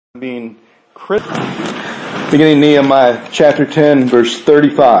being critical. Beginning Nehemiah chapter 10, verse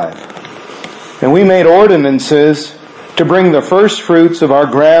 35. And we made ordinances to bring the first fruits of our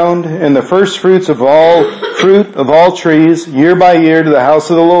ground and the first fruits of all fruit of all trees year by year to the house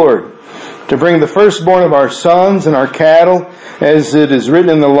of the Lord, to bring the firstborn of our sons and our cattle, as it is written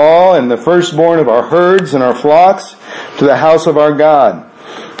in the law, and the firstborn of our herds and our flocks to the house of our God,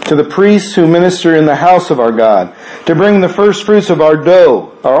 to the priests who minister in the house of our God, to bring the first fruits of our dough,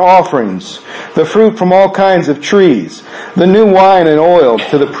 our offerings, the fruit from all kinds of trees, the new wine and oil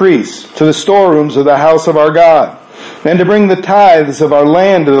to the priests, to the storerooms of the house of our God, and to bring the tithes of our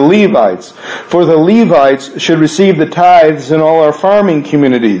land to the Levites, for the Levites should receive the tithes in all our farming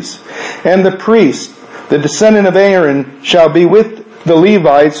communities. And the priest, the descendant of Aaron, shall be with the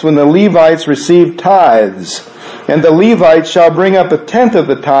Levites when the Levites receive tithes. And the Levites shall bring up 1/10 of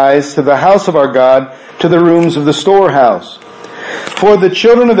the tithes to the house of our God, to the rooms of the storehouse. For the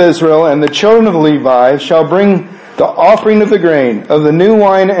children of Israel and the children of Levi shall bring the offering of the grain, of the new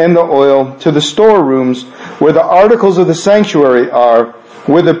wine and the oil, to the storerooms where the articles of the sanctuary are,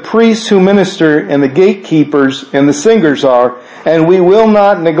 where the priests who minister and the gatekeepers and the singers are, and we will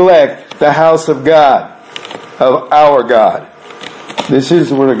not neglect the house of God, of our God. This is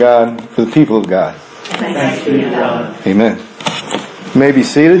the word of God for the people of God. Thanks be to God. Amen. You may be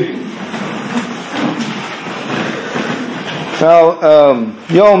seated. Now,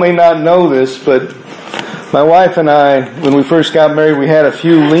 you all may not know this, but my wife and I, when we first got married, we had a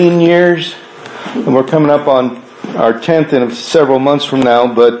few lean years, and we're coming up on our 10th in several months from now.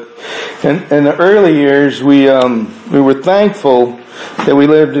 But in the early years, we were thankful that we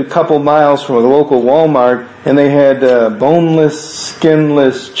lived a couple miles from a local Walmart, and they had boneless,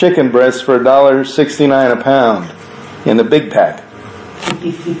 skinless chicken breasts for $1.69 a pound in the big pack.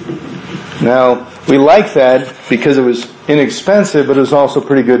 Now, we liked that because it was inexpensive, but it was also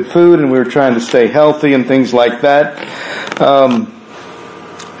pretty good food, and we were trying to stay healthy and things like that.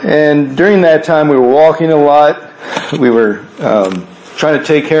 And during that time, we were walking a lot. We were trying to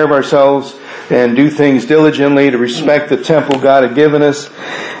take care of ourselves and do things diligently to respect the temple God had given us.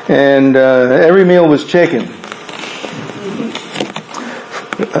 And every meal was chicken.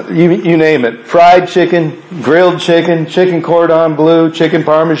 You name it. Fried chicken, grilled chicken, chicken cordon bleu, chicken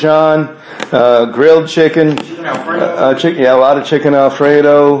parmesan, grilled chicken. Chicken Alfredo. A lot of chicken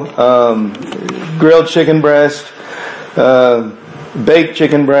Alfredo, grilled chicken breast, baked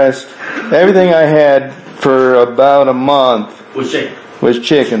chicken breast. Everything I had for about a month was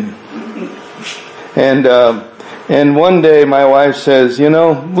chicken. And one day my wife says,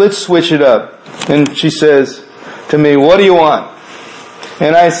 let's switch it up. And she says to me, what do you want?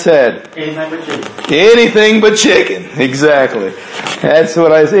 And I said, Anything but chicken. Anything but chicken. Exactly. That's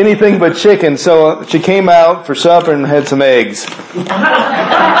what I said, anything but chicken. So she came out for supper and had some eggs.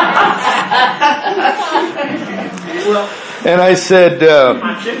 And I said,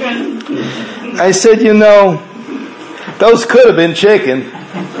 those could have been chicken.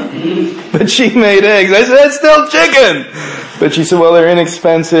 But she made eggs. I said, that's still chicken. But she said, well, they're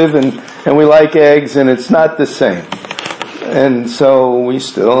inexpensive and we like eggs and it's not the same. And so we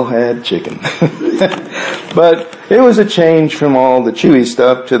still had chicken. But it was a change from all the chewy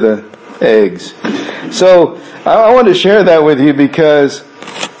stuff to the eggs. So I want to share that with you because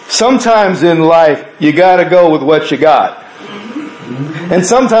sometimes in life you got to go with what you got. And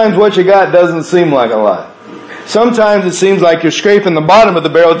sometimes what you got doesn't seem like a lot. Sometimes it seems like you're scraping the bottom of the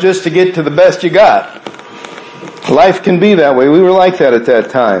barrel just to get to the best you got. Life can be that way. We were like that at that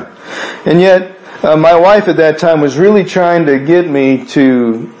time. And yet, my wife at that time was really trying to get me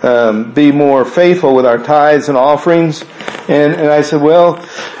to be more faithful with our tithes and offerings. And I said, well,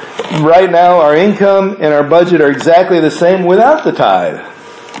 right now our income and our budget are exactly the same without the tithe.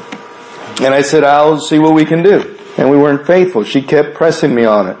 And I said, I'll see what we can do. And we weren't faithful. She kept pressing me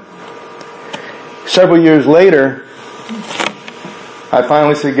on it. Several years later, I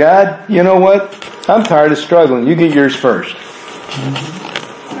finally said, God, you know what? I'm tired of struggling. You get yours first.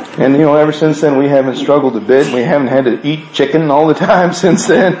 And ever since then we haven't struggled a bit. We haven't had to eat chicken all the time since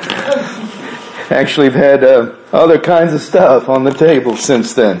then. Actually, we've had other kinds of stuff on the table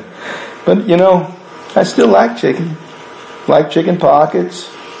since then. But I still like chicken. Like chicken pockets.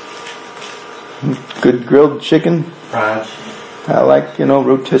 Good grilled chicken. Fries. I like,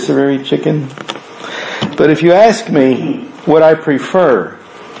 rotisserie chicken. But if you ask me what I prefer,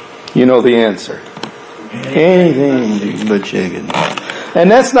 you know the answer. Anything but chicken. And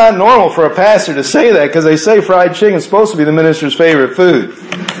that's not normal for a pastor to say that because they say fried chicken is supposed to be the minister's favorite food.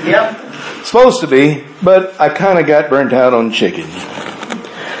 Yep. It's supposed to be, but I kind of got burnt out on chicken.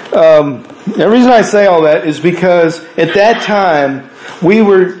 The reason I say all that is because at that time we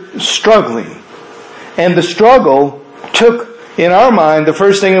were struggling. And the struggle took, in our mind, the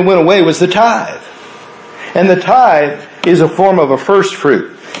first thing that went away was the tithe. And the tithe is a form of a first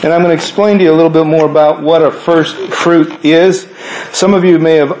fruit. And I'm going to explain to you a little bit more about what a first fruit is. Some of you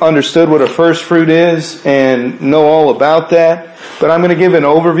may have understood what a first fruit is and know all about that. But I'm going to give an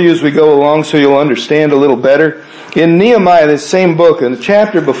overview as we go along so you'll understand a little better. In Nehemiah, this same book, in the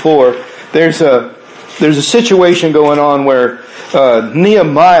chapter before, there's a situation going on where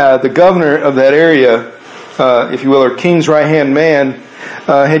Nehemiah, the governor of that area, if you will, or king's right-hand man,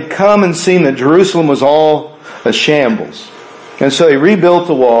 had come and seen that Jerusalem was all a shambles. And so he rebuilt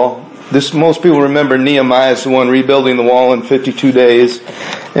the wall. Most people remember Nehemiah is the one rebuilding the wall in 52 days.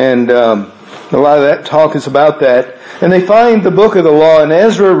 And a lot of that talk is about that. And they find the book of the law, and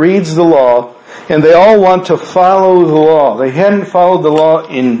Ezra reads the law, and they all want to follow the law. They hadn't followed the law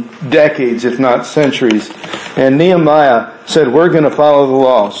in decades, if not centuries. And Nehemiah said, we're going to follow the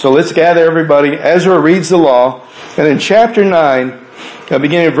law. So let's gather everybody. Ezra reads the law. And in chapter 9,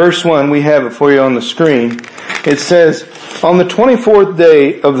 beginning of verse 1, we have it for you on the screen. It says, on the 24th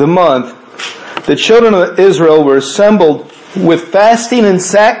day of the month, the children of Israel were assembled with fasting and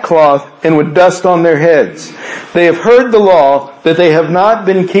sackcloth and with dust on their heads. They have heard the law that they have not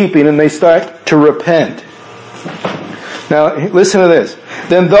been keeping, and they start to repent. Now, listen to this.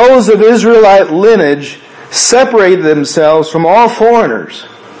 Then those of Israelite lineage separated themselves from all foreigners,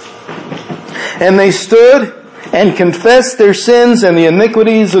 and they stood and confessed their sins and the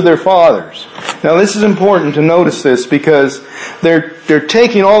iniquities of their fathers. Now this is important to notice this, because they're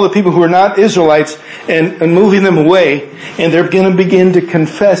taking all the people who are not Israelites and moving them away, and they're going to begin to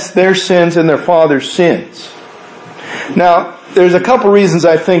confess their sins and their father's sins. Now, there's a couple reasons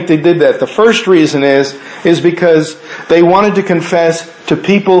I think they did that. The first reason is because they wanted to confess to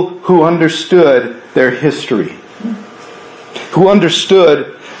people who understood their history, who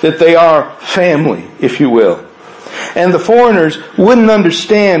understood that they are family, if you will. And the foreigners wouldn't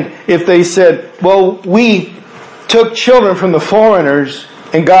understand if they said, well, we took children from the foreigners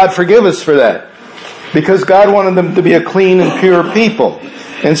and God forgive us for that. Because God wanted them to be a clean and pure people.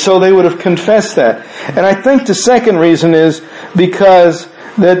 And so they would have confessed that. And I think the second reason is because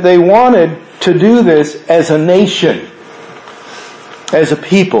that they wanted to do this as a nation, as a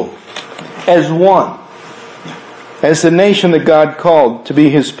people, as one, as the nation that God called to be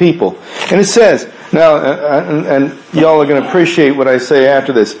His people. And it says, now, and y'all are going to appreciate what I say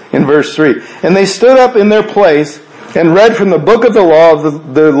after this, in verse 3. And they stood up in their place and read from the book of the law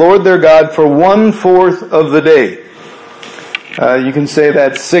of the Lord their God for 1/4 of the day. You can say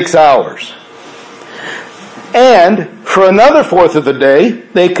that's 6 hours. And for another 1/4 of the day,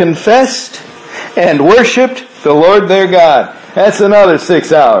 they confessed and worshipped the Lord their God. That's another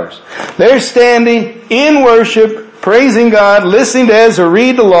 6 hours. They're standing in worship, praising God, listening to Ezra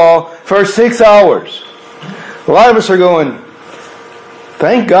read the law for 6 hours. A lot of us are going,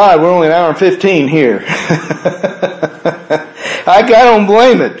 thank God we're only an hour and 15 here. I don't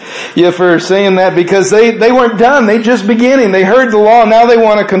blame you for saying that, because they weren't done. They just beginning. They heard the law. Now they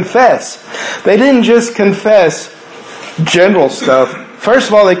want to confess. They didn't just confess general stuff. First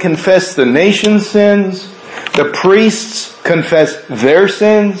of all, they confessed the nation's sins. The priests confessed their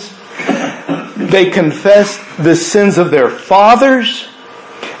sins. They confessed the sins of their fathers.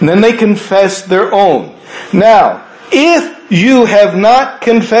 And then they confessed their own. Now, if you have not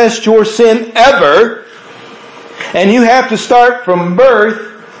confessed your sin ever, and you have to start from birth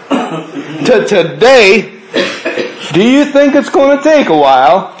to today, do you think it's going to take a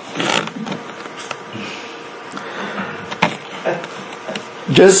while?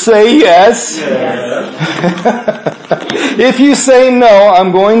 Just say yes. If you say no,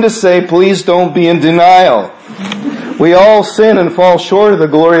 I'm going to say, please don't be in denial. We all sin and fall short of the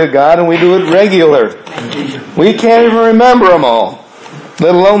glory of God, and we do it regular. We can't even remember them all,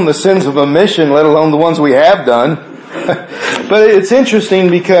 let alone the sins of omission, let alone the ones we have done. But it's interesting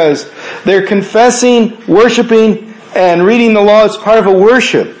because they're confessing, worshiping, and reading the law. It's part of a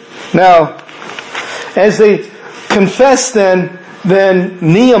worship. Now, as they confess then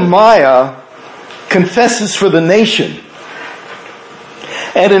Nehemiah confesses for the nation.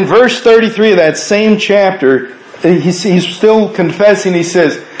 And in verse 33 of that same chapter, he's still confessing. He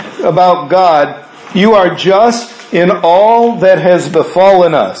says about God, you are just in all that has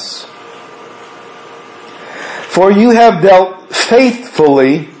befallen us. For you have dealt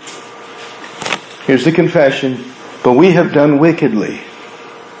faithfully, here's the confession, but we have done wickedly.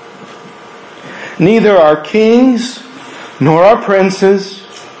 Neither our kings, nor our princes,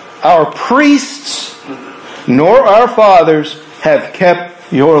 our priests, nor our fathers have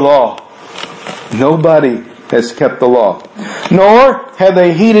kept your law. Nobody has kept the law. Nor have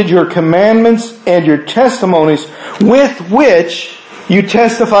they heeded your commandments and your testimonies with which you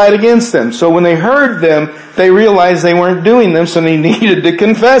testified against them. So when they heard them, they realized they weren't doing them, so they needed to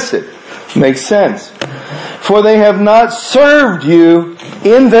confess it. Makes sense. For they have not served you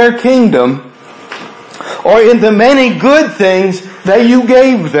in their kingdom or in the many good things that you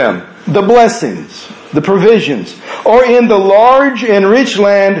gave them, the blessings, the provisions, or in the large and rich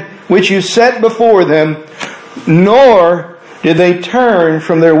land which you set before them, nor did they turn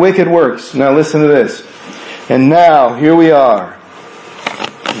from their wicked works. Now listen to this. And now, here we are.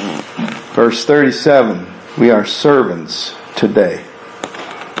 Verse 37. We are servants today.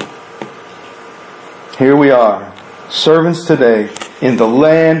 Here we are, servants today in the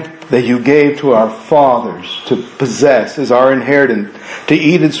land that you gave to our fathers to possess as our inheritance, to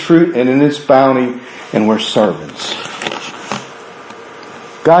eat its fruit and in its bounty, and we're servants.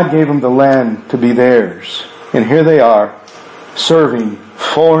 God gave them the land to be theirs. And here they are, serving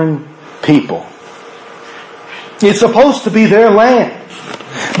foreign people. It's supposed to be their land.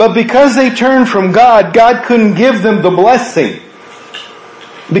 But because they turned from God, God couldn't give them the blessing.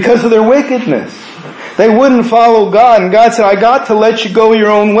 Because of their wickedness. They wouldn't follow God. And God said, I got to let you go your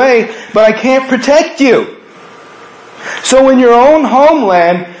own way, but I can't protect you. So in your own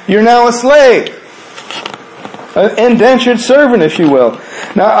homeland, you're now a slave. An indentured servant, if you will.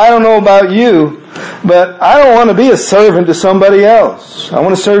 Now, I don't know about you, but I don't want to be a servant to somebody else. I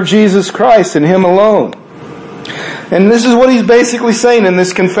want to serve Jesus Christ and Him alone. And this is what he's basically saying in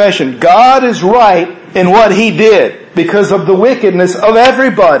this confession. God is right in what He did because of the wickedness of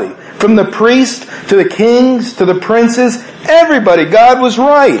everybody. From the priest to the kings to the princes, everybody. God was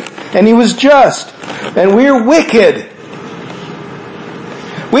right and He was just. And we're wicked.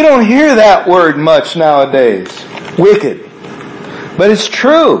 We don't hear that word much nowadays. Wicked. But it's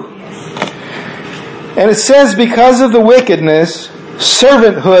true. And it says because of the wickedness,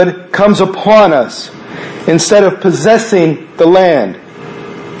 servanthood comes upon us instead of possessing the land.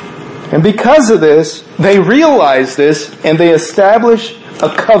 And because of this, they realize this and they establish a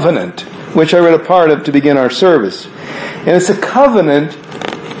covenant, which I read a part of to begin our service. And it's a covenant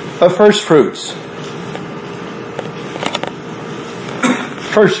of first fruits.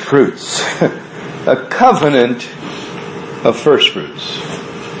 First fruits. A covenant of first fruits.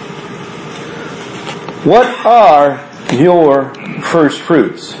 What are your first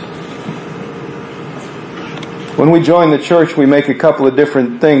fruits? When we join the church, we make a couple of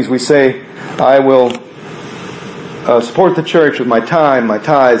different things. We say, I will support the church with my time, my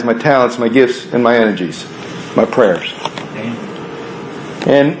tithes, my talents, my gifts, and my energies, my prayers.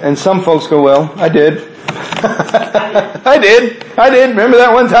 And some folks go, well, I did. I did. Remember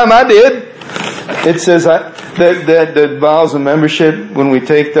that one time I did? It says that the vows of membership, when we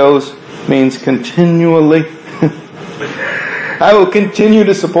take those, means continually. I will continue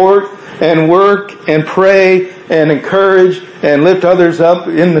to support and work and pray and encourage and lift others up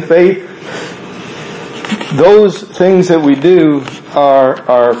in the faith. Those things that we do are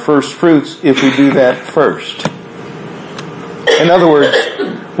our first fruits if we do that first. In other words,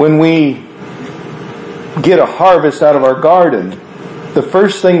 when we get a harvest out of our garden, the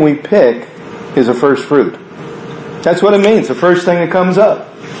first thing we pick is a first fruit. That's what it means, the first thing that comes up.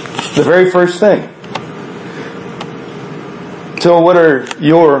 The very first thing. So what are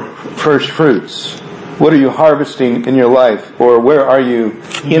your first fruits? What are you harvesting in your life? Or where are you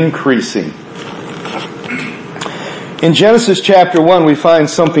increasing? In Genesis chapter 1, we find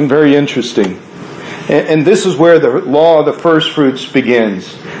something very interesting. And this is where the law of the first fruits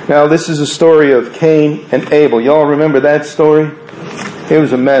begins. Now, this is a story of Cain and Abel. Y'all remember that story? It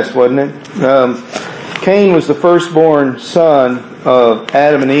was a mess, wasn't it? Cain was the firstborn son of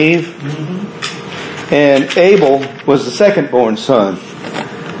Adam and Eve. And Abel was the secondborn son.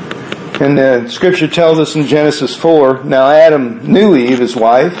 And the Scripture tells us in Genesis 4, now Adam knew Eve, his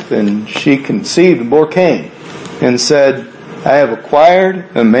wife, and she conceived and bore Cain, and said, I have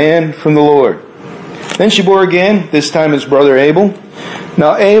acquired a man from the Lord. Then she bore again, this time his brother Abel.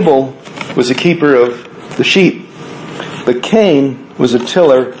 Now Abel was a keeper of the sheep, but Cain was a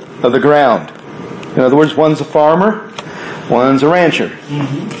tiller of the ground. In other words, one's a farmer, one's a rancher.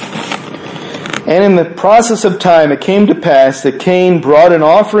 And in the process of time, it came to pass that Cain brought an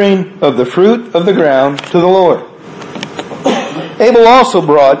offering of the fruit of the ground to the Lord. Abel also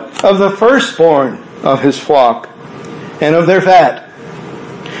brought of the firstborn of his flock and of their fat.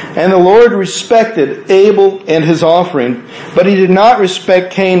 And the Lord respected Abel and his offering, but He did not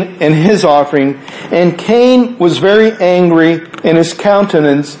respect Cain and his offering. And Cain was very angry, and his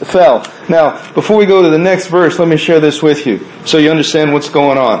countenance fell. Now, before we go to the next verse, let me share this with you, so you understand what's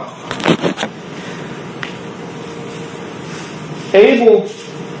going on. Abel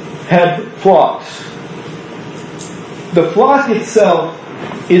had flocks. The flock itself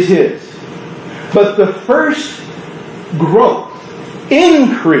is his. But the first growth,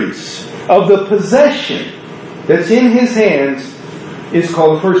 increase of the possession that's in his hands is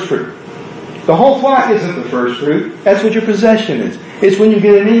called the first fruit. The whole flock isn't the first fruit. That's what your possession is. It's when you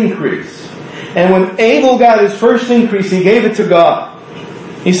get an increase. And when Abel got his first increase, he gave it to God.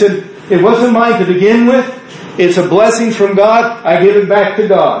 He said, it wasn't mine to begin with. It's a blessing from God. I give it back to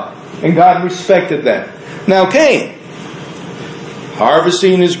God. And God respected that. Now Cain,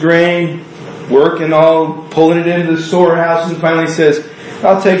 harvesting his grain, working all, pulling it into the storehouse, and finally says,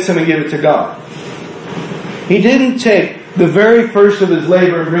 I'll take some and give it to God. He didn't take the very first of his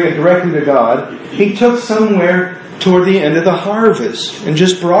labor and bring it directly to God. He took somewhere toward the end of the harvest and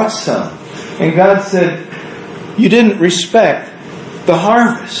just brought some. And God said, you didn't respect the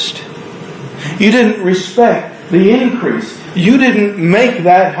harvest. You didn't respect the increase. You didn't make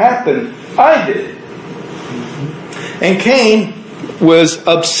that happen. I did. And Cain was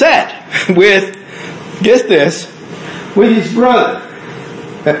upset with, get this, with his brother.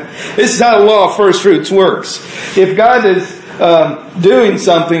 This is how the law of first fruits works. If God is doing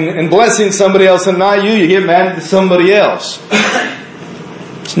something and blessing somebody else and not you, you get mad at somebody else.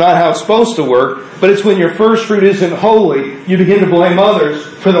 It's not how it's supposed to work, but it's when your first fruit isn't holy, you begin to blame others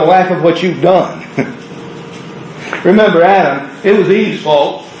for the lack of what you've done. Remember Adam, it was Eve's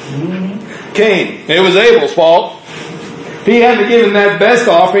fault. Cain, it was Abel's fault. If he hadn't given that best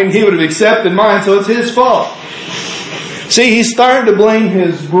offering, he would have accepted mine, so it's his fault. See, he's starting to blame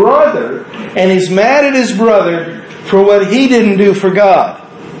his brother, and he's mad at his brother for what he didn't do for God.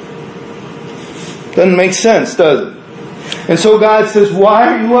 Doesn't make sense, does it? And so God says, why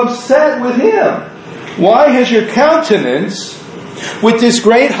are you upset with him? Why has your countenance with this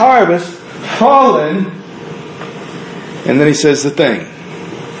great harvest fallen? And then he says the thing.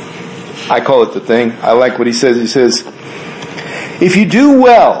 I call it the thing. I like what he says. He says, if you do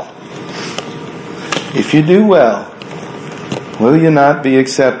well, will you not be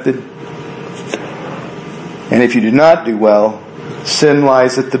accepted? And if you do not do well, sin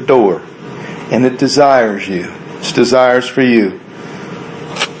lies at the door, and it desires you. Its desires for you.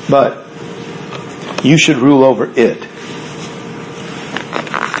 But you should rule over it.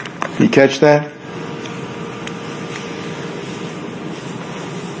 You catch that?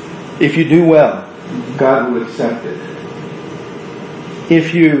 If you do well, God will accept it.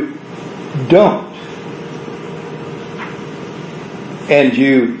 If you don't, and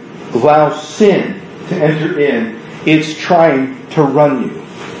you allow sin to enter in, it's trying to run you.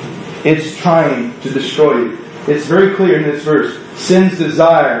 It's trying to destroy you. It's very clear in this verse. Sin's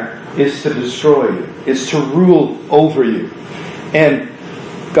desire is to destroy you. It's to rule over you. And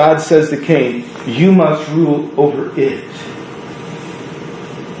God says to Cain, you must rule over it.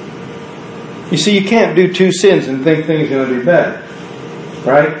 You see, you can't do two sins and think things are going to be better.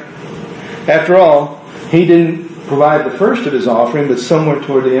 Right? After all, he didn't provide the first of his offering, but somewhere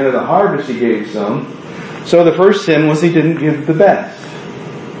toward the end of the harvest he gave some. So the first sin was he didn't give the best.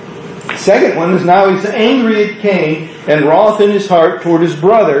 Second one is now he's angry at Cain and wroth in his heart toward his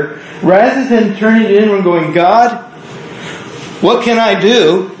brother. Rather than turning to him and going, God, what can I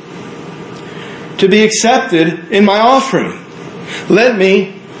do to be accepted in my offering? Let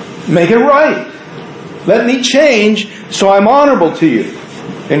me make it right. Let me change so I'm honorable to you.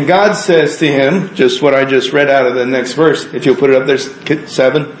 And God says to him, just what I just read out of the next verse, if you'll put it up there,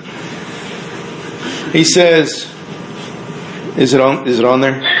 7. He says, is it on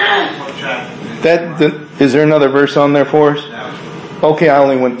there? Is there another verse on there for us? Okay, I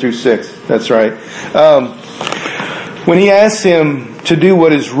only went through 6. That's right. When he asks him to do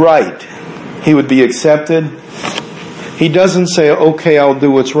what is right, he would be accepted. He doesn't say, okay, I'll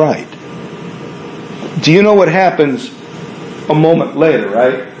do what's right. Do you know what happens a moment later,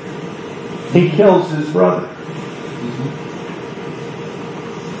 right? He kills his brother.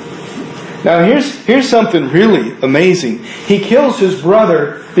 Now here's something really amazing. He kills his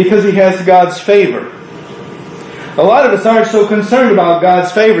brother because he has God's favor. A lot of us aren't so concerned about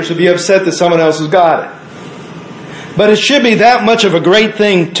God's favor, so be upset that someone else has got it. But it should be that much of a great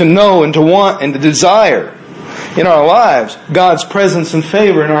thing to know and to want and to desire in our lives, God's presence and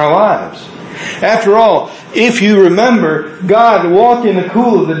favor in our lives. After all, if you remember, God walked in the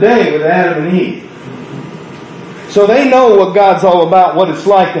cool of the day with Adam and Eve. So they know what God's all about, what it's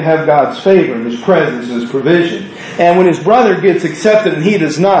like to have God's favor and His presence and His provision. And when his brother gets accepted and he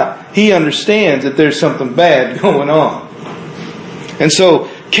does not, he understands that there's something bad going on. And so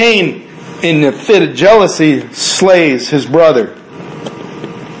Cain, in a fit of jealousy, slays his brother.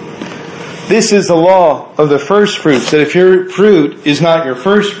 This is the law of the first fruits, that if your fruit is not your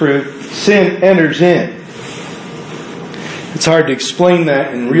first fruit, sin enters in. It's hard to explain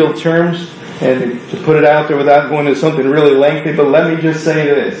that in real terms and to put it out there without going into something really lengthy, but let me just say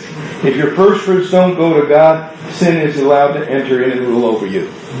this. If your first fruits don't go to God, sin is allowed to enter in and rule over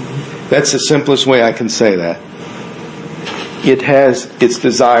you. That's the simplest way I can say that. It has its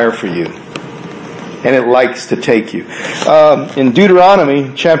desire for you. And it likes to take you. In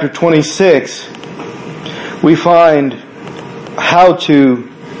Deuteronomy chapter 26, we find how to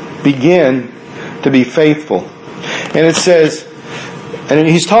begin to be faithful. And it says, and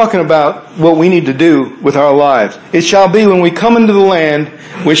he's talking about what we need to do with our lives. It shall be when we come into the land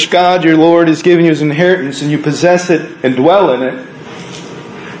which God your Lord is giving you as an inheritance, and you possess it and dwell in it,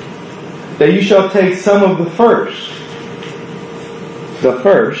 that you shall take some of the first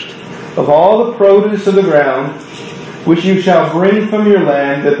of all the produce of the ground, which you shall bring from your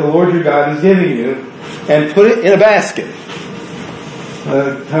land that the Lord your God is giving you, and put it in a basket,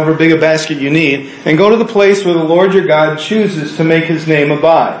 however big a basket you need, and go to the place where the Lord your God chooses to make His name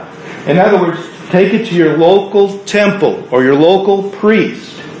abide. In other words, take it to your local temple or your local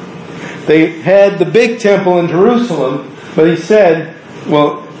priest. They had the big temple in Jerusalem, but he said,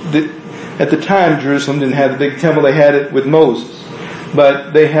 well, at the time Jerusalem didn't have the big temple, they had it with Moses.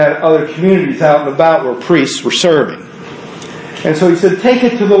 But they had other communities out and about where priests were serving. And so he said, take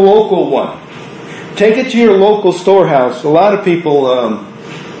it to the local one. Take it to your local storehouse. A lot of people, I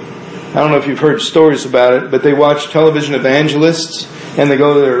don't know if you've heard stories about it, but they watch television evangelists and they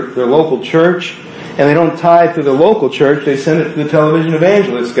go to their local church and they don't tithe to the local church, they send it to the television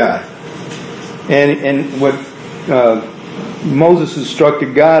evangelist guy. And what Moses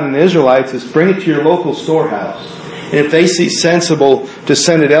instructed God and the Israelites is bring it to your local storehouse. And if they see sensible to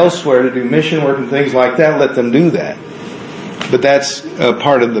send it elsewhere to do mission work and things like that, let them do that. But that's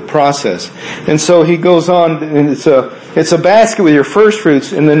part of the process. And so he goes on, and it's a basket with your first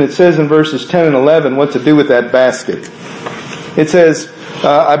fruits, and then it says in verses 10 and 11 what to do with that basket. It says,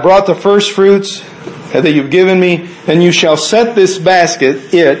 I brought the first fruits that you've given me, and you shall set this basket,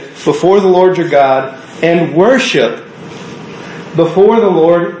 before the Lord your God, and worship before the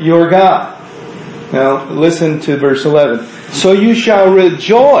Lord your God. Now, listen to verse 11. So you shall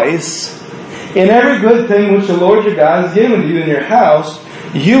rejoice in every good thing which the Lord your God has given you in your house,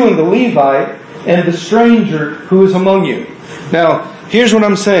 you and the Levite, and the stranger who is among you. Now, here's what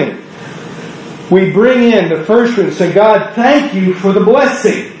I'm saying. We bring in the first fruit and say, God, thank you for the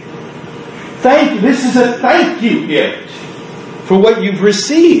blessing. Thank you. This is a thank you gift for what you've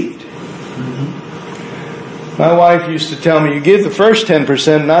received. My wife used to tell me, you give the first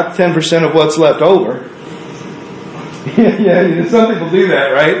 10%, not 10% of what's left over. Yeah, some people do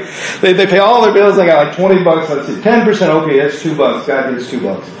that, right? They pay all their bills. They got like $20. Let's see, 10%. Okay, that's $2. God gives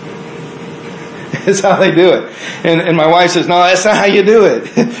 $2. That's how they do it. And my wife says, no, that's not how you do it.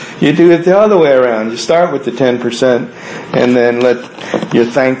 You do it the other way around. You start with the 10% and then let your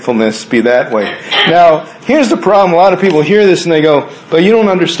thankfulness be that way. Now, here's the problem. A lot of people hear this and they go, but you don't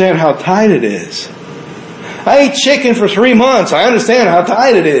understand how tight it is. I ate chicken for 3 months. I understand how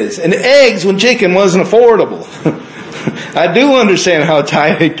tight it is. And eggs when chicken wasn't affordable. I do understand how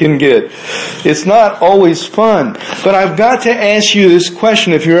tight it can get. It's not always fun. But I've got to ask you this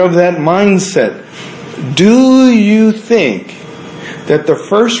question if you're of that mindset. Do you think that the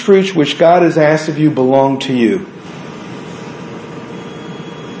first fruits which God has asked of you belong to you?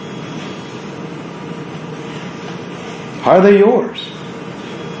 Are they yours?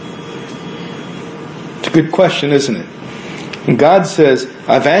 It's a good question, isn't it? And God says,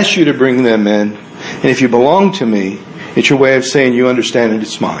 I've asked you to bring them in, and if you belong to me, it's your way of saying you understand it,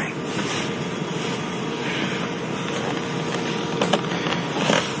 it's mine.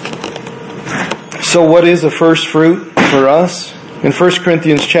 So what is the first fruit for us? In 1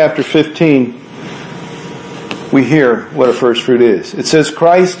 Corinthians chapter 15, we hear what a first fruit is. It says,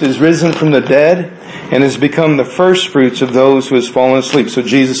 Christ is risen from the dead and has become the first fruits of those who has fallen asleep. So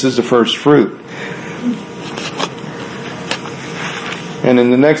Jesus is the first fruit. And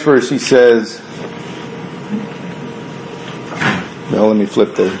in the next verse he says, well, let me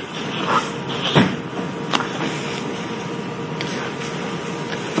flip there.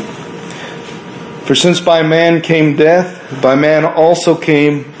 For since by man came death, by man also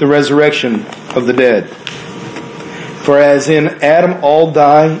came the resurrection of the dead. For as in Adam all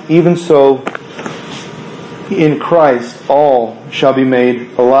die, even so in Christ all shall be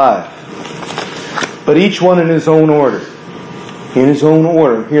made alive. But each one in his own order. In his own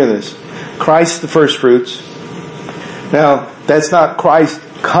order. Hear this. Christ the first fruits. Now, that's not Christ,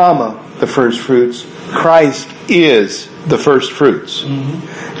 the first fruits. Christ is the first fruits.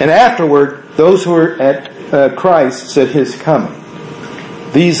 Mm-hmm. And afterward, those who are at Christ's at His coming.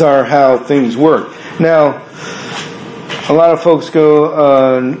 These are how things work. Now, a lot of folks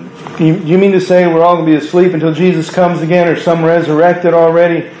go, you mean to say we're all going to be asleep until Jesus comes again, or some resurrected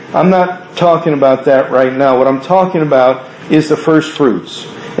already? I'm not talking about that right now. What I'm talking about is the first fruits.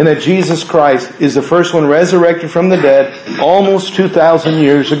 And that Jesus Christ is the first one resurrected from the dead almost 2,000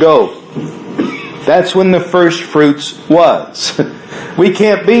 years ago. That's when the first fruits was. We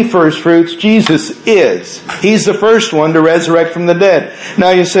can't be first fruits. Jesus is. He's the first one to resurrect from the dead. Now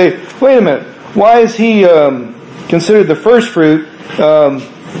you say, wait a minute. Why is He considered the first fruit?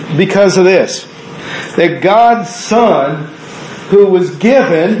 Because of this. That God's Son, who was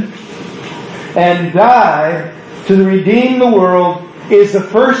given and died to redeem the world, is the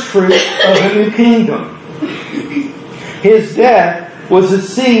first fruit of the new kingdom. His death was the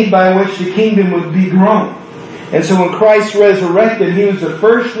seed by which the kingdom would be grown. And so when Christ resurrected, He was the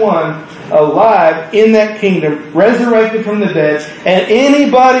first one alive in that kingdom, resurrected from the dead. And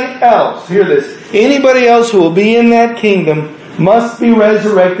anybody else, hear this, anybody else who will be in that kingdom must be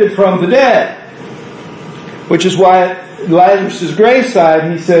resurrected from the dead. Which is why at Lazarus'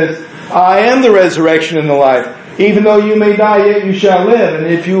 graveside He says, I am the resurrection and the life. Even though you may die, yet you shall live. And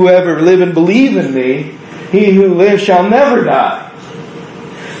if you ever live and believe in Me, he who lives shall never die.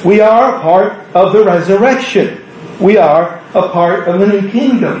 We are a part of the resurrection. We are a part of the new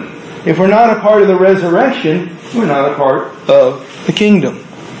kingdom. If we're not a part of the resurrection, we're not a part of the kingdom.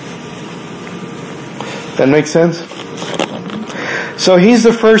 That makes sense? So He's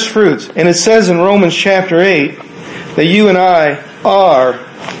the first fruits. And it says in Romans chapter 8 that you and I are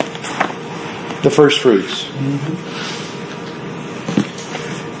the first fruits.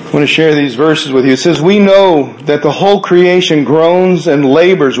 I want to share these verses with you. It says, we know that the whole creation groans and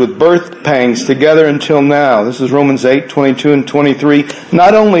labors with birth pangs together until now. This is Romans 8, 22 and 23.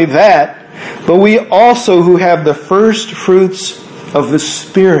 Not only that, but we also who have the first fruits of the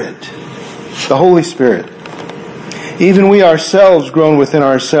Spirit, the Holy Spirit, even we ourselves groan within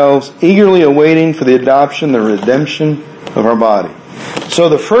ourselves, eagerly awaiting for the adoption, the redemption of our body. So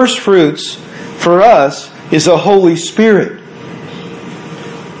the first fruits for us is the Holy Spirit.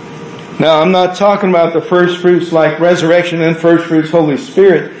 Now, I'm not talking about the first fruits like resurrection and first fruits, Holy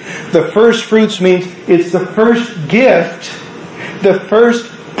Spirit. The first fruits means it's the first gift, the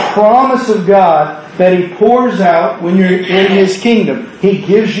first promise of God that He pours out when you're in His kingdom. He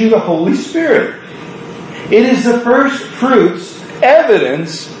gives you the Holy Spirit. It is the first fruits,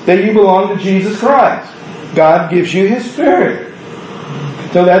 evidence that you belong to Jesus Christ. God gives you His Spirit.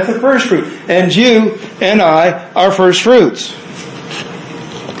 So that's the first fruit. And you and I are first fruits.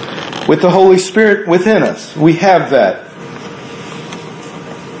 With the Holy Spirit within us. We have that.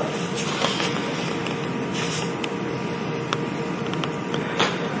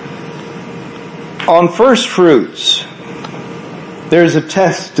 On first fruits, there's a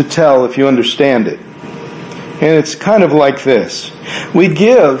test to tell if you understand it. And it's kind of like this. We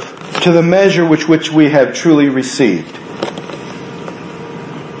give to the measure which we have truly received.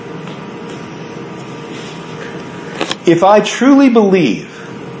 If I truly believe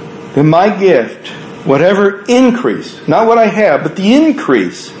that my gift, whatever increase, not what I have, but the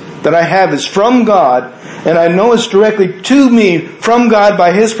increase that I have is from God, and I know it's directly to me from God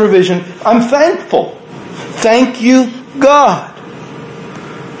by His provision, I'm thankful. Thank you, God.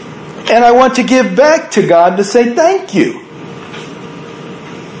 And I want to give back to God to say thank you.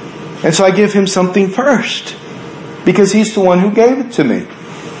 And so I give Him something first, because He's the one who gave it to me.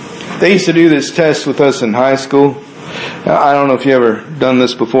 They used to do this test with us in high school. I don't know if you ever done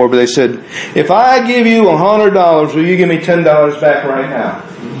this before, but they said, if I give you $100, will you give me $10 back right now?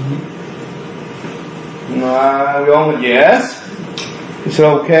 We all went, yes. He said,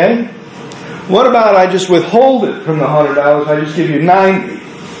 okay. What about I just withhold it from the $100, I just give you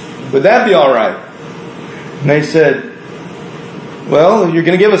 $90? Would that be all right? And they said, well, you're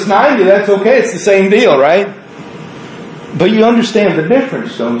going to give us $90, that's okay, it's the same deal, right? But you understand the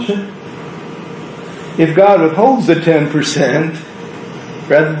difference, don't you? If God withholds the 10%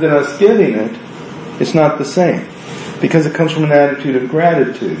 rather than us giving it, it's not the same. Because it comes from an attitude of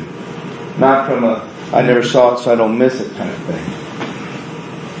gratitude, not from a, I never saw it so I don't miss it kind of thing.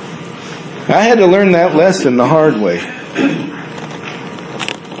 I had to learn that lesson the hard way.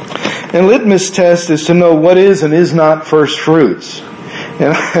 And litmus test is to know what is and is not first fruits.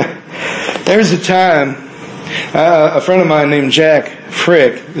 And there's a time, a friend of mine named Jack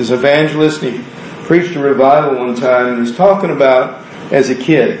Frick is an evangelist. He preached a revival one time, and he's talking about as a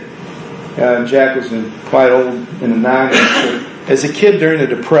kid. Jack was quite old in the 90s. As a kid during the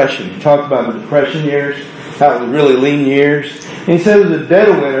Depression, he talked about the Depression years. how it was really lean years. And he said it was a dead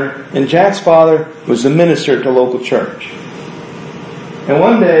of winter, and Jack's father was the minister at the local church. And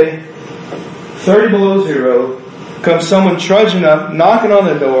one day, 30 below zero, comes someone trudging up, knocking on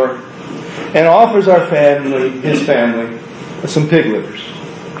the door, and offers our family, his family, some pig livers.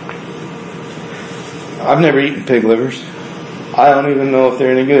 I've never eaten pig livers. I don't even know if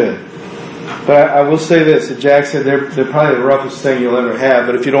they're any good. But I will say this, that Jack said they're probably the roughest thing you'll ever have,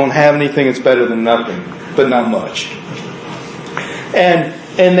 but if you don't have anything, it's better than nothing, but not much. And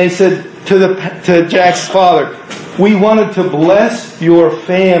they said to Jack's father, we wanted to bless your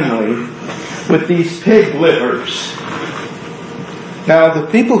family with these pig livers. Now, the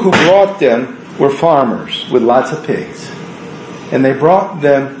people who brought them were farmers with lots of pigs. And they brought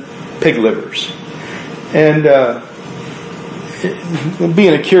them pig livers. And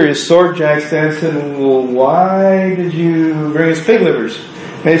being a curious sort, Jack said, well, why did you bring us pig livers?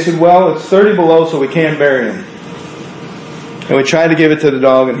 And they said, well, it's 30 below, so we can't bury them. And we tried to give it to the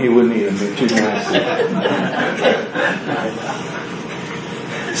dog, and he wouldn't eat them. They're too nasty.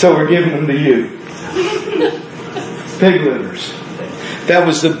 So we're giving them to you. Pig livers. That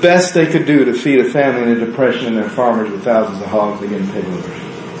was the best they could do to feed a family in a depression, and their farmers with thousands of hogs. They give them pig livers.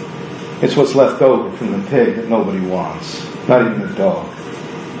 It's what's left over from the pig that nobody wants. Not even the dog.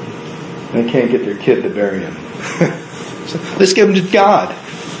 And they can't get their kid to bury him. So let's give them to God.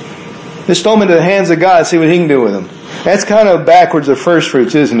 Let's throw them into the hands of God, see what He can do with them. That's kind of backwards of first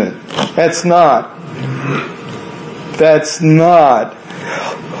fruits, isn't it? That's not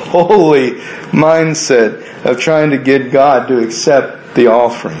holy mindset of trying to get God to accept the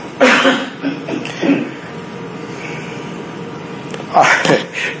offering.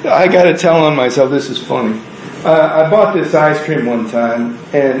 I got to tell on myself, this is funny. I bought this ice cream one time,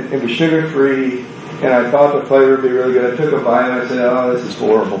 and it was sugar-free, and I thought the flavor would be really good. I took a bite, and I said, oh, this is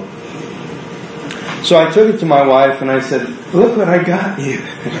horrible. So I took it to my wife, and I said, look what I got you.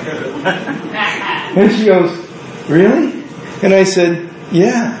 And she goes, really? And I said,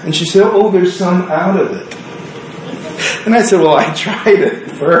 yeah. And she said, oh, there's some out of it. And I said, well, I tried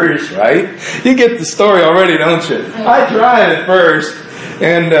it first, right? You get the story already, don't you? I tried it first,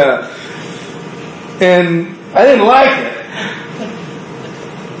 and I didn't like it.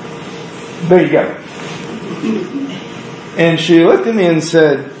 There you go. And she looked at me and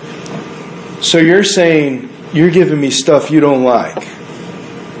said, so you're saying you're giving me stuff you don't like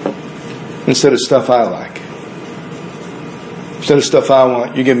instead of stuff I like? Instead of stuff I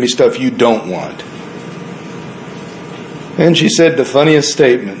want, you're giving me stuff you don't want. And she said the funniest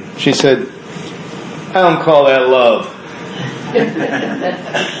statement. She said, I don't call that love.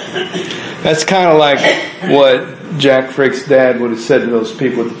 That's kind of like what Jack Frick's dad would have said to those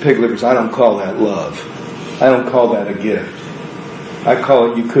people with the pig livers. I don't call that love. I don't call that a gift. I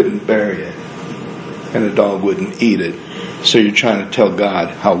call it you couldn't bury it. And the dog wouldn't eat it. So you're trying to tell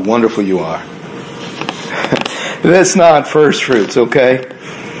God how wonderful you are. That's not first fruits, okay?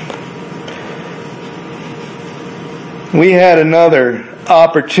 We had another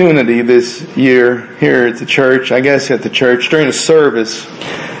opportunity this year here at the church, I guess at the church, during a service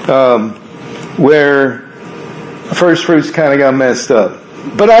where first fruits kind of got messed up.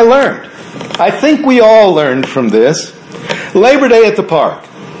 But I learned. I think we all learned from this. Labor Day at the park.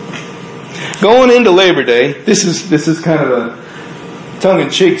 Going into Labor Day, this is kind of a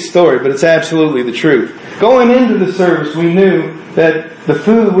tongue-in-cheek story, but it's absolutely the truth. Going into the service, we knew that the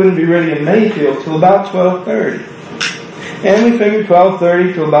food wouldn't be ready in Mayfield till about 12:30. And we figured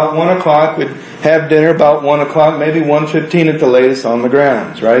 12:30 till about 1 o'clock. We'd have dinner about 1 o'clock, maybe 1:15 at the latest on the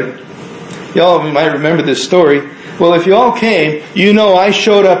grounds, right? Y'all might remember this story. Well, if you all came, you know I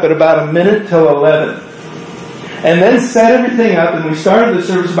showed up at about a minute till 11. And then set everything up, and we started the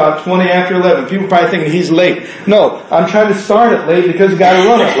service about 20 after 11. People probably thinking he's late. No, I'm trying to start it late because we got to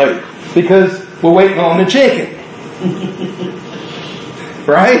run it late. Because we're waiting on the chicken.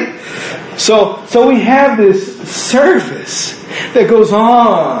 Right? So we have this service that goes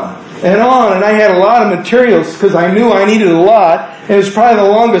on, and I had a lot of materials because I knew I needed a lot, and it was probably the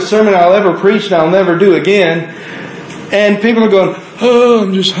longest sermon I'll ever preach and I'll never do again. And people are going, oh,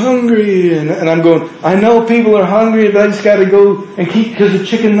 I'm just hungry. And I'm going, I know people are hungry, but I just got to go and keep, because the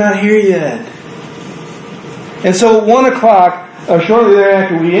chicken's not here yet. And so 1 o'clock, shortly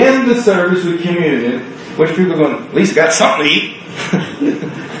thereafter, we end the service with communion, which people are going, at least got something to eat.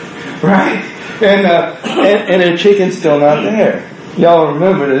 Right? And their chicken's still not there. Y'all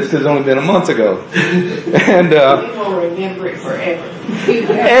remember this because it's only been a month ago. And we will remember it forever.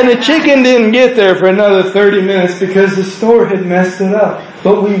 And the chicken didn't get there for another 30 minutes because the store had messed it up.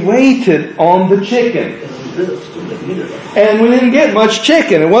 But we waited on the chicken. And we didn't get much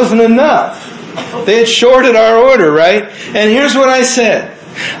chicken. It wasn't enough. They had shorted our order, right? And here's what I said.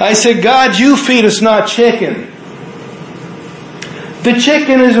 I said, God, you feed us, not chicken. The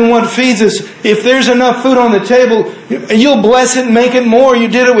chicken isn't what feeds us. If there's enough food on the table, you'll bless it and make it more. You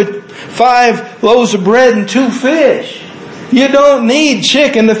did it with 5 loaves of bread and 2 fish. You don't need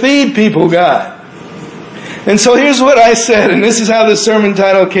chicken to feed people, God. And so here's what I said, and this is how the sermon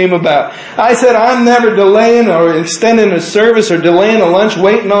title came about. I said, I'm never delaying or extending a service or delaying a lunch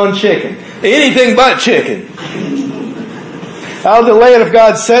waiting on chicken. Anything but chicken. I'll delay it if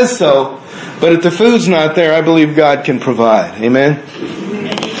God says so, but if the food's not there, I believe God can provide. Amen?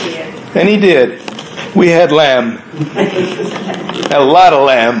 And He did. We had lamb. A lot of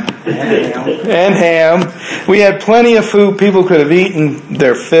lamb. And ham. We had plenty of food. People could have eaten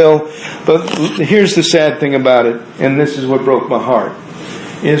their fill. But here's the sad thing about it, and this is what broke my heart,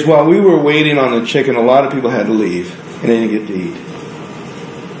 is while we were waiting on the chicken, a lot of people had to leave, and they didn't get to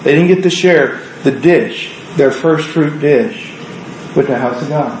eat. They didn't get to share the dish, their first fruit dish, with the house of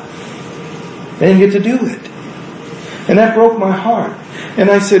God. They didn't get to do it. And that broke my heart. And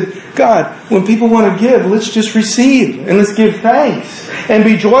I said, God, when people want to give, let's just receive. And let's give thanks. And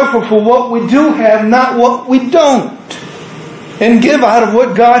be joyful for what we do have, not what we don't. And give out of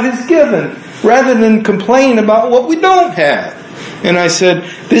what God has given, rather than complain about what we don't have. And I said,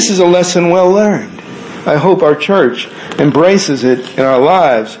 this is a lesson well learned. I hope our church embraces it in our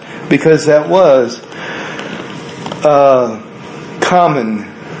lives, because that was a common,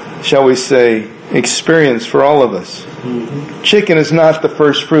 shall we say, experience for all of us. Mm-hmm. Chicken is not the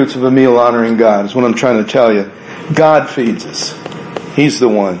first fruits of a meal honoring God, is what I'm trying to tell you. God feeds us. He's the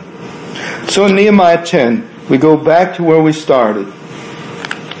one. So in Nehemiah 10, we go back to where we started.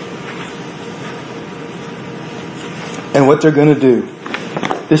 And what they're going to do.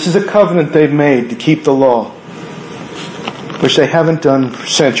 This is a covenant they've made to keep the law, which they haven't done for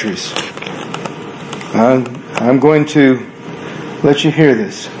centuries. I'm going to let you hear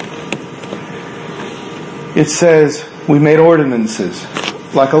this. It says, we made ordinances,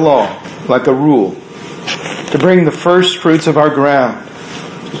 like a law, like a rule, to bring the first fruits of our ground,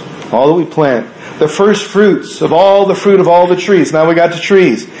 all that we plant, the first fruits of all the fruit of all the trees. Now we got the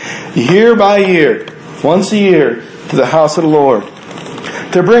trees. Year by year, once a year, to the house of the Lord.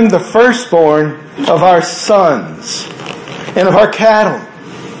 To bring the firstborn of our sons and of our cattle,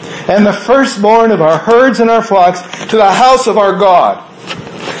 and the firstborn of our herds and our flocks, to the house of our God.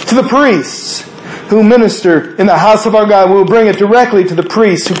 To the priests who minister in the house of our God, we'll bring it directly to the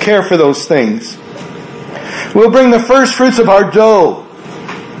priests who care for those things. We'll bring the first fruits of our dough,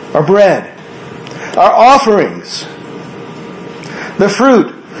 our bread, our offerings, the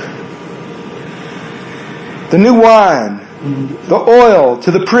fruit, the new wine, the oil,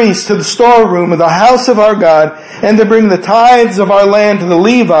 to the priests, to the storeroom of the house of our God, and to bring the tithes of our land to the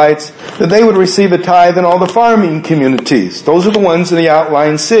Levites, that they would receive a tithe in all the farming communities. Those are the ones in the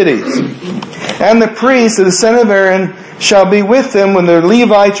outlying cities. And the priests, the son of Aaron, shall be with them when the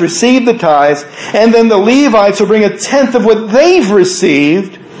Levites receive the tithes, and then the Levites will bring 1/10 of what they've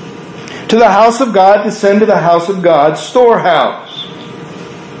received to the house of God, to send to the house of God's storehouse.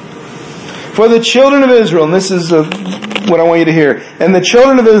 For the children of Israel, and this is what I want you to hear, and the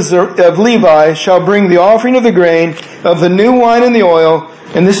children of Israel, of Levi shall bring the offering of the grain, of the new wine and the oil,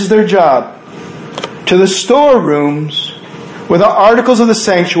 and this is their job, to the storerooms where the articles of the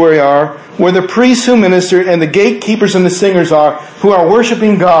sanctuary are, where the priests who minister and the gatekeepers and the singers are, who are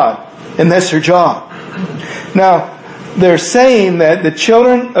worshiping God. And that's their job. Now, they're saying that the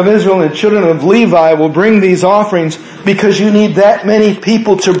children of Israel and the children of Levi will bring these offerings because you need that many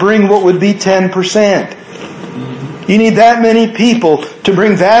people to bring what would be 10%. You need that many people to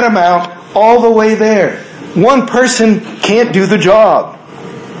bring that amount all the way there. One person can't do the job.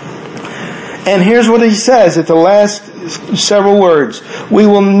 And here's what he says at the last several words. We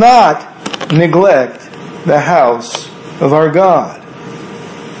will not neglect the house of our God.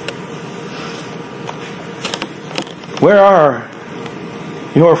 Where are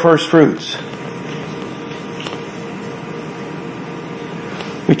your first fruits?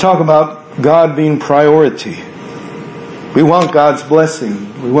 We talk about God being priority. We want God's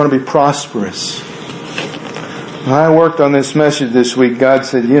blessing. We want to be prosperous. When I worked on this message this week, God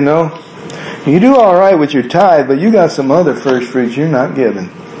said, you know, you do all right with your tithe, but you got some other first fruits you're not giving.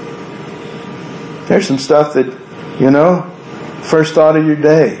 There's some stuff that, you know, first thought of your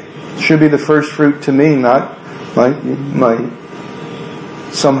day. Should be the first fruit to me, not my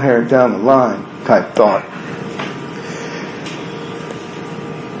somewhere down the line type thought.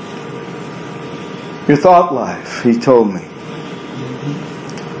 Your thought life, he told me.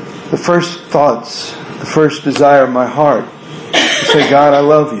 The first thoughts, the first desire of my heart, to say, God, I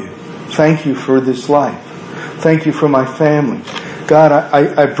love you. Thank you for this life. Thank you for my family. God,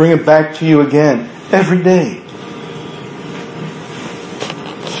 I bring it back to you again every day.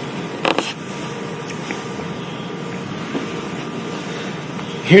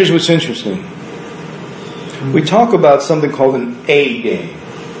 Here's what's interesting. We talk about something called an A game.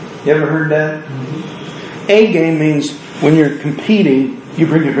 You ever heard that? A game means when you're competing, you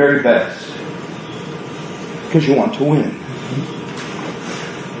bring your very best. Because you want to win.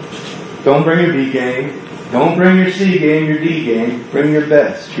 Don't bring your B game. Don't bring your C game, your D game. Bring your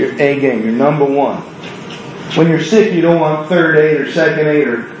best, your A game, your number one. When you're sick, you don't want third aid or second aid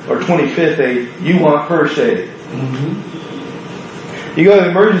or 25th aid. You want first aid. You go to the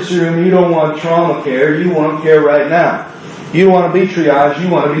emergency room, you don't want trauma care, you want care right now. You don't want to be triaged, you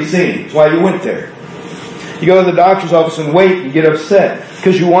want to be seen. That's why you went there. You go to the doctor's office and wait, you get upset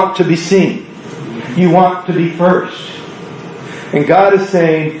because you want to be seen. You want to be first. And God is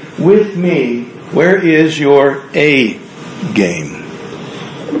saying, with me, where is your A game?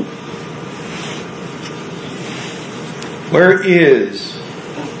 Where is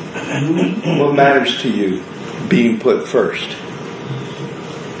what matters to you being put first?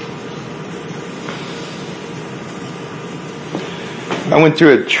 I went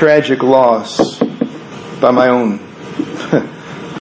through a tragic loss by my own